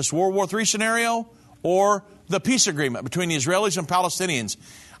next? This World War III scenario or the peace agreement between the Israelis and Palestinians?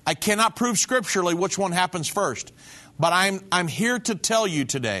 I cannot prove scripturally which one happens first. But I'm here to tell you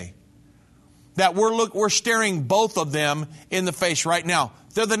today that we're staring both of them in the face right now.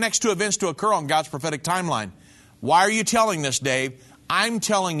 They're the next two events to occur on God's prophetic timeline. Why are you telling this, Dave? I'm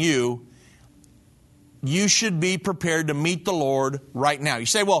telling you, you should be prepared to meet the Lord right now. You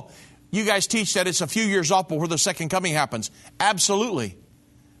say, well, you guys teach that it's a few years off before the second coming happens. Absolutely.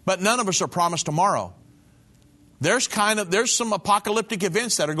 But none of us are promised tomorrow. There's some apocalyptic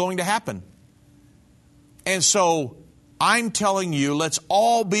events that are going to happen. And so I'm telling you, let's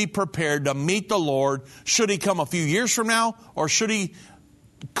all be prepared to meet the Lord. Should he come a few years from now, or should he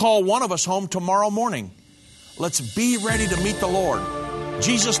call one of us home tomorrow morning? Let's be ready to meet the Lord.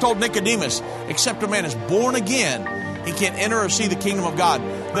 Jesus told Nicodemus, except a man is born again, he can't enter or see the kingdom of God.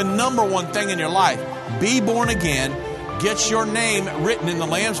 The number one thing in your life, be born again, get your name written in the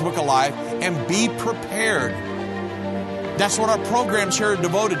Lamb's Book of Life, and be prepared. That's what our programs here are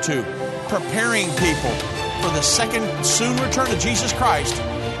devoted to, preparing people for the second soon return of Jesus Christ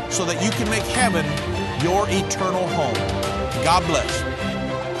so that you can make heaven your eternal home. God bless.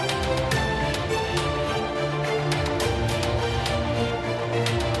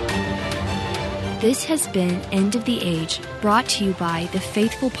 This has been End of the Age, brought to you by the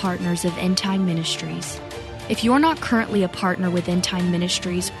faithful partners of End Time Ministries. If you're not currently a partner with End Time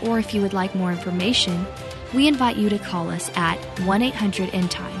Ministries, or if you would like more information, we invite you to call us at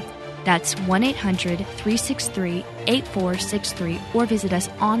 1-800-END-TIME. That's 1-800-363-8463, or visit us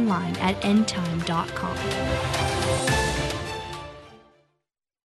online at endtime.com.